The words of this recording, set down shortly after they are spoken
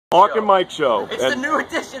Mark and Mike show. It's the new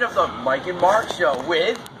edition of the Mike and Mark show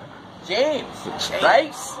with James,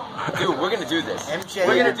 right? Dude, we're gonna do this. MJ.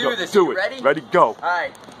 We're gonna do this. Do you it. ready? Ready, go. All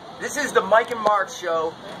right. This is the Mike and Mark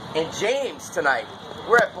show and James tonight.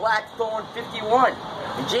 We're at Blackthorn 51.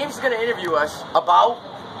 And James is gonna interview us about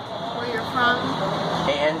where you're from.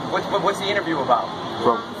 And what's the interview about?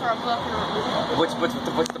 For a book and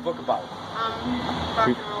What's the book about? rock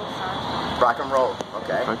and roll stuff. Rock and roll.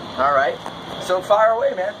 Okay. All right. So fire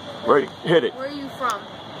away, man. Ready, hit it. Where are you from?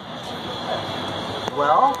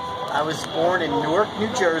 Well, I was born in Newark,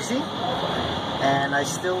 New Jersey, and I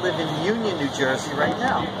still live in Union, New Jersey right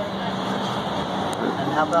now.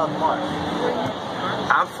 And how about Mark?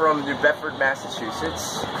 I'm from New Bedford,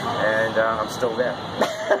 Massachusetts, and I'm still there.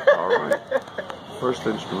 All right. First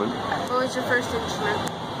instrument. What was your first instrument?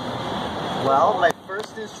 Well, my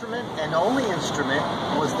first instrument and only instrument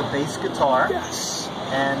was the bass guitar. Yes.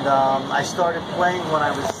 And I started playing when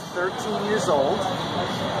I was 13 years old.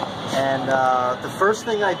 And the first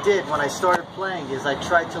thing I did when I started playing is I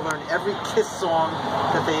tried to learn every Kiss song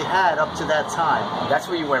that they had up to that time. That's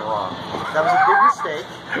where you went wrong. That was a big mistake.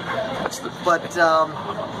 But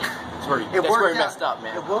That's where you messed up,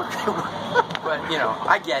 man. It worked. But, you know,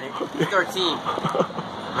 I get it. You're 13.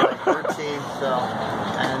 Right, 13. So,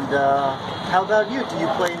 and how about you? Do you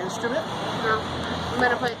play an instrument? No. I'm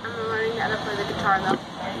learning how to play the guitar though.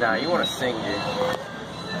 Nah, you want to sing,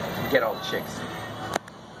 dude. Get all the chicks.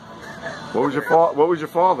 What was your father?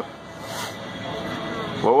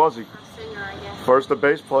 What was he? A singer, I guess. First a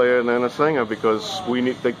bass player and then a singer because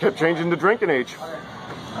they kept changing the drinking age.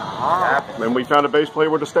 And we found a bass player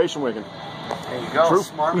with a station wagon. There you go. True.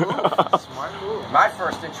 Smart move. Smart move. My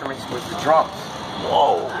first instrument was the drums.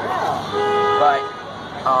 Whoa. But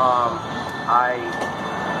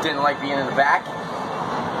I didn't like being in the back.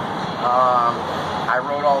 I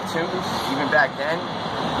wrote all tunes even back then,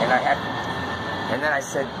 and then I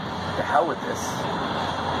said, "The hell with this!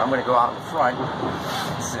 I'm going to go out in the front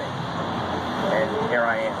and sing." And here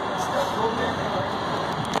I am.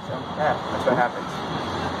 So yeah, that's what happens.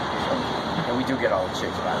 And we do get all the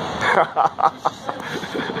chicks back.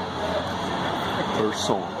 First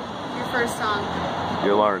song. Your first song.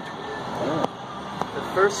 You learned. The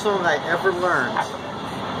first song I ever learned.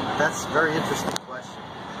 That's a very interesting question.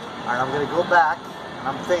 All right, I'm going to go back, and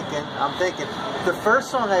I'm thinking. The first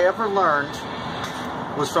song I ever learned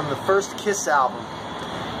was from the first Kiss album,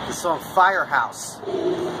 the song Firehouse.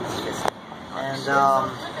 And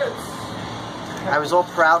I was all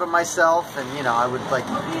proud of myself, and you know, I would like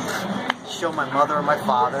show my mother and my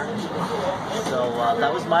father. So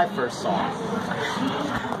that was my first song.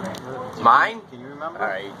 Mine? Can you remember? All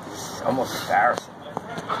right, it's almost embarrassing.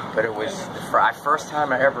 But it was the first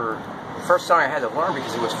song I had to learn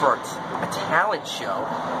because it was for a talent show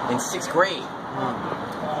in 6th grade. It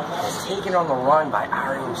was Taken on the Run by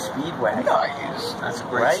REO Speedwagon. Nice. That's a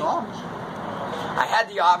great song. I had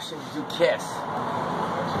the option to do Kiss,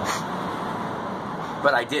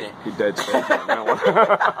 but I didn't. He dead space on that one.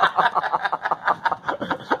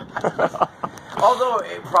 Although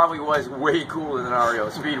it probably was way cooler than REO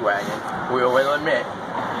Speedwagon, I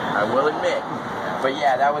will admit. But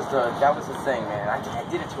yeah, that was the thing, man. I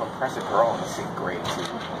did it to impress a girl in 6th grade too.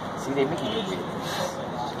 See, they make you do it.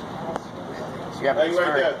 So you have an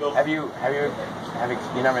experience. Have you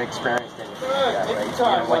never experienced anything like that, right? You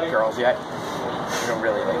don't like girls yet. You don't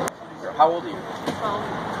really like girls. How old are you?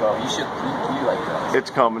 12. You like girls.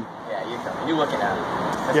 It's coming. Yeah, you're coming. You're looking at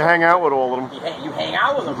them. You hang out with all of them. You hang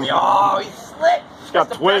out with them. Oh, he's slick. He's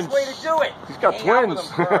got twins. That's the best way to do it. He's got twins. Out with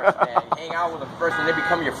them first, man. You hang out with them first, and they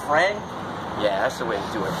become your friend. Yeah, that's the way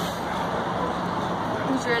to do it.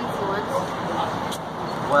 Who's your influence?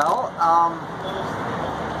 Well,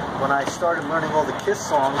 when I started learning all the Kiss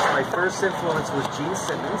songs, my first influence was Gene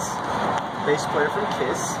Simmons, bass player from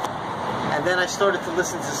Kiss. And then I started to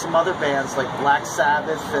listen to some other bands like Black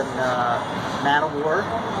Sabbath and Manowar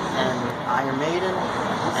and Iron Maiden.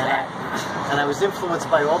 And I was influenced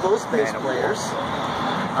by all those bass players.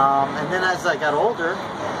 And then as I got older,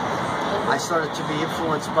 I started to be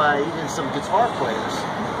influenced by even some guitar players.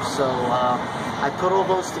 So I put all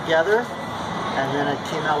those together, and then I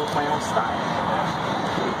came out with my own style.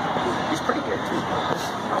 He's pretty good too.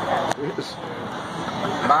 Yes.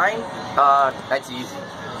 Mine, that's easy.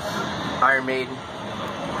 Iron Maiden,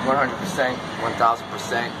 100%,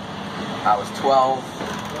 1000%. I was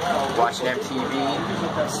 12, watching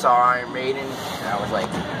MTV, saw Iron Maiden, and I was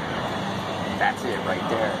like, that's it right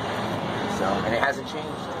there. So, and it hasn't changed.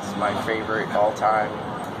 It's my favorite all-time,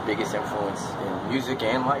 biggest influence in music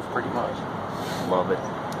and life, pretty much. Love it.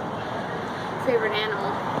 Favorite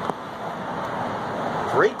animal?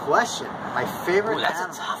 Great question. My favorite Ooh, that's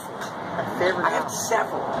animal. a tough one. My favorite I have animal.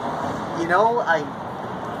 several. You know,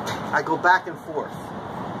 I go back and forth.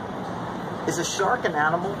 Is a shark an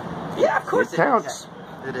animal? Yeah, of course It counts.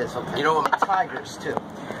 It is, okay. You know what? Tigers, too.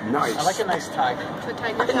 Nice. I like a nice tiger. To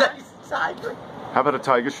tiger shark. Nice tiger. How about a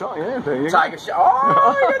tiger shark? Yeah, there you Tiger shark.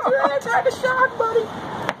 Oh, you got your tiger shark, buddy.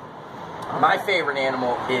 My favorite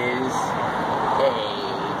animal is a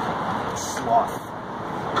Sloth.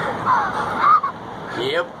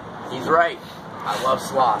 Yep, he's right. I love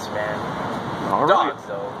sloths, man. go. All right. Dogs,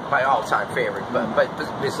 though, my all-time favorite. But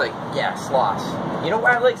it's like, yeah, sloths. You know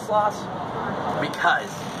why I like sloths? Because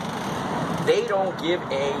they don't give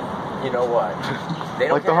a, you know what? They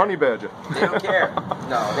don't Like the care. honey badger. They don't care.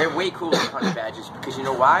 No, they're way cooler than honey badgers because you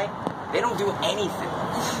know why? They don't do anything.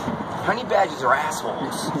 Honey badgers are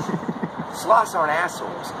assholes. Sloths aren't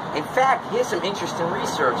assholes. In fact, here's some interesting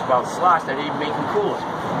research about sloths that even make them cooler.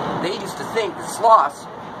 They used to think that sloths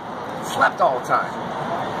slept all the time,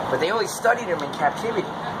 but they only studied them in captivity,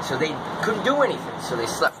 so they couldn't do anything. So they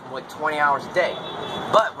slept for like 20 hours a day.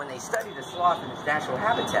 But when they studied a sloth in its natural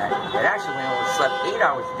habitat, it actually only slept 8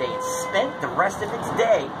 hours a day and spent the rest of its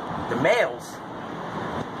day, the males,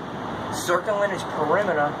 circling its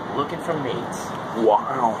perimeter looking for mates.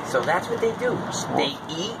 Wow. So that's what they do. They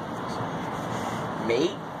eat,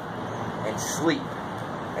 mate, and sleep.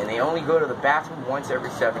 And they only go to the bathroom once every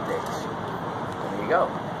 7 days. There you go.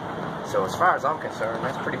 So as far as I'm concerned,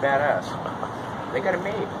 that's pretty badass. They got it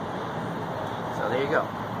made. So there you go.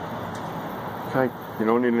 Okay. You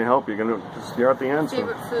don't need any help. You're at the end. So.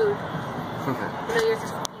 Favorite food. You know, yours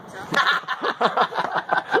is pizza.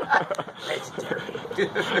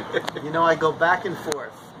 You know, I go back and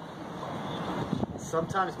forth.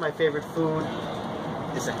 Sometimes my favorite food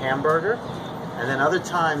is a hamburger, and then other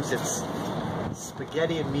times it's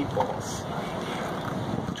spaghetti and meatballs.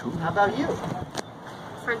 How about you?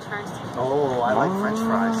 French fries. Oh, I like French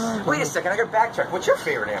fries. Wait a second, I gotta backtrack. What's your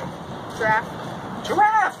favorite animal? Giraffe.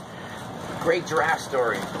 Giraffe! Great giraffe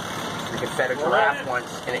story. We could fed a giraffe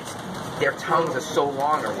once, and their tongues are so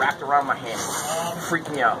long, they're wrapped around my hand.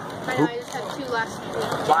 Freaked me out. I know, I just had 2 last week.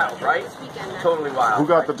 Wild, right? This weekend. Totally wild. Who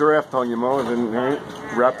got the giraffe tongue, you mo? And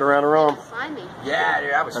wrapped around her arm. Find me. Yeah,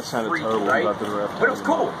 dude, that was That sounded freaky, terrible right? about the giraffe But it was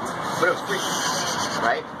tongue. cool. But it was freaky,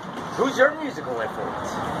 right? Who's your musical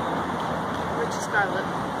influence? Richie Scarlett.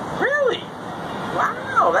 Really?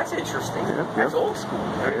 Wow, that's interesting. Yeah, That's yeah. old school.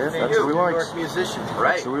 Yeah, that's what we New like. York musician.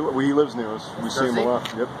 Right. So he lives near us. We see him he? a lot.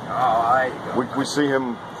 Yep. Oh, there you go. We see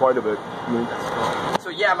him quite a bit. So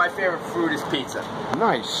yeah, my favorite food is pizza.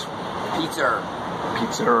 Nice. Pizza.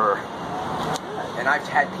 Pizza. And I've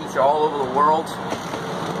had pizza all over the world,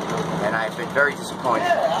 and I've been very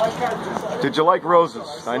disappointed. Did you like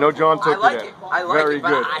roses? I know John I took like you there. it. I like Very it, but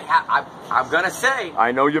good. I'm gonna say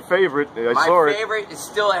I know your favorite. I my saw it. favorite is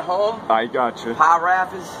still at home. I got you. Pie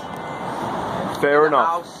Raffles. Fair in the enough.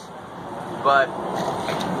 house, but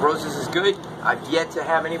Roses is good. I've yet to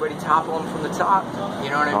have anybody topple them from the top. You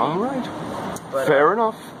know what I All mean? right. But, Fair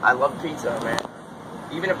enough. I love pizza, man.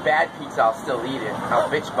 Even a bad pizza, I'll still eat it. I'll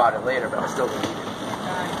bitch about it later, but I'll still eat it.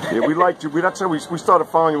 Yeah, we liked you. That's how we started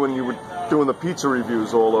following you when you were doing the pizza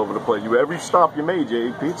reviews all over the place. Every stop you made, you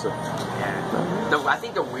ate pizza. Yeah. I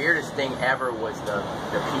think the weirdest thing ever was the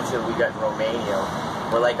pizza we got in Romania.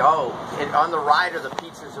 We're like, oh, on the rider the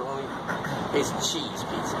pizza's only is cheese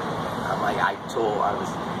pizza. I'm like, it's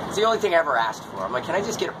the only thing I ever asked for. I'm like, can I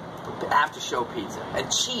just get an after show pizza?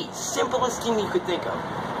 And cheese, simplest thing you could think of.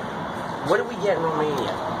 What did we get in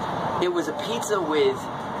Romania? It was a pizza with,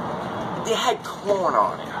 they had corn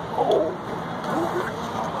on it. Oh.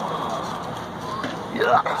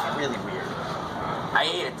 Yeah. It's really weird. I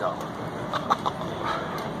ate it though.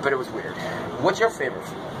 But it was weird. What's your favorite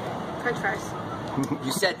food? French fries.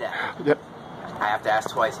 You said that. Yep. I have to ask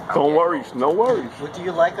twice. Don't worry. No worries. What do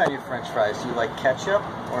you like on your French fries? Do you like ketchup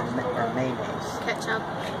or mayonnaise? Ketchup.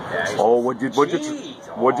 Yeah, Oh, what'd you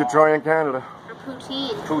try in Canada? Or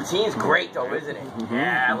poutine. Poutine's great though, isn't it?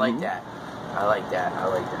 Yeah, I like that. I like that.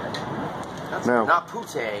 That's No. not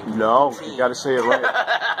poutine. No, Poutine. you got to say it right.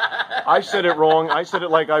 I said it wrong. I said it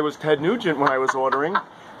like I was Ted Nugent when I was ordering,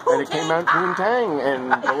 and it came out poontang,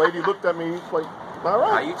 and the lady looked at me like, all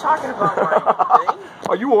Are right. you talking about my thing?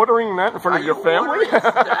 Are you ordering that in front of your family?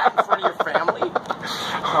 That in front of your family?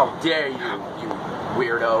 How dare you, you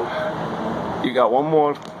weirdo. You got one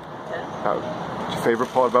more. Your favorite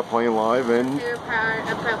part about playing live Favorite part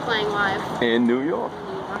about playing live. in New York?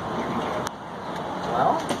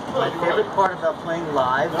 Well, my favorite part about playing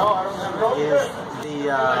live is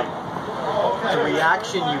the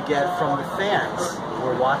reaction you get from the fans.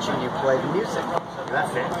 we're watching you play the music.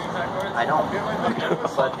 I don't.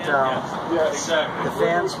 But the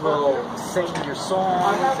fans will sing your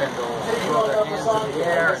songs and they'll throw their hands in the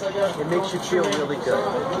air. It makes you feel really good.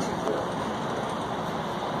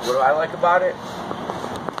 What do I like about it?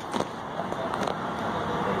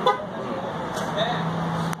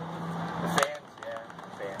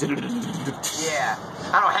 The fans, yeah.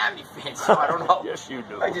 I don't have any fans, so I don't know. Yes, you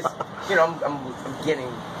do. I just, you know, I'm getting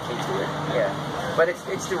into it, yeah. But it's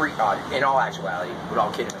the in all actuality, with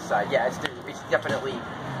all kidding aside, yeah, it's definitely,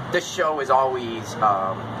 this show is always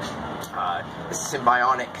a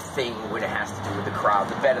symbiotic thing when it has to do with the crowd.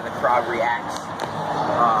 The better the crowd reacts,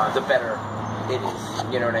 the better it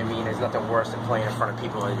is. You know what I mean? There's nothing worse than playing in front of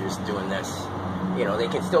people and just doing this. You know, they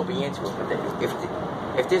can still be into it, but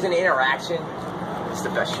if there's an interaction, it's the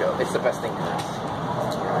best show. It's the best thing there is.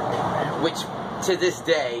 Which, to this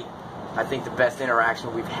day, I think the best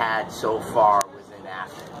interaction we've had so far was in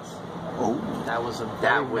Athens. Oh, that was a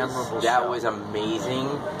very memorable show. That was amazing.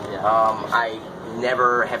 Yeah. I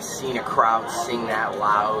never have seen a crowd sing that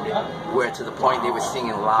loud, where to the point they were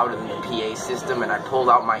singing louder than the PA system, and I pulled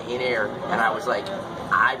out my in-ear, and I was like,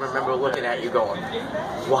 I remember looking at you going,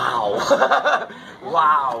 wow,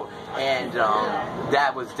 wow. And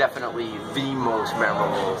that was definitely the most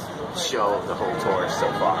memorable show of the whole tour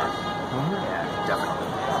so far. Yeah,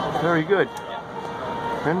 definitely. Very good.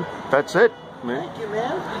 And that's it, man. Thank you,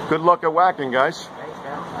 man. Good luck at whacking, guys.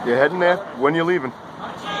 You heading there? When you leaving?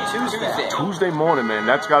 Tuesday. Tuesday morning, man.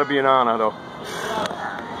 That's got to be an honor, though.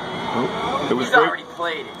 It was He's great. already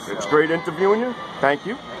played it. So. It's great interviewing you. Thank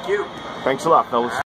you. Thank you. Thanks a lot, fellas.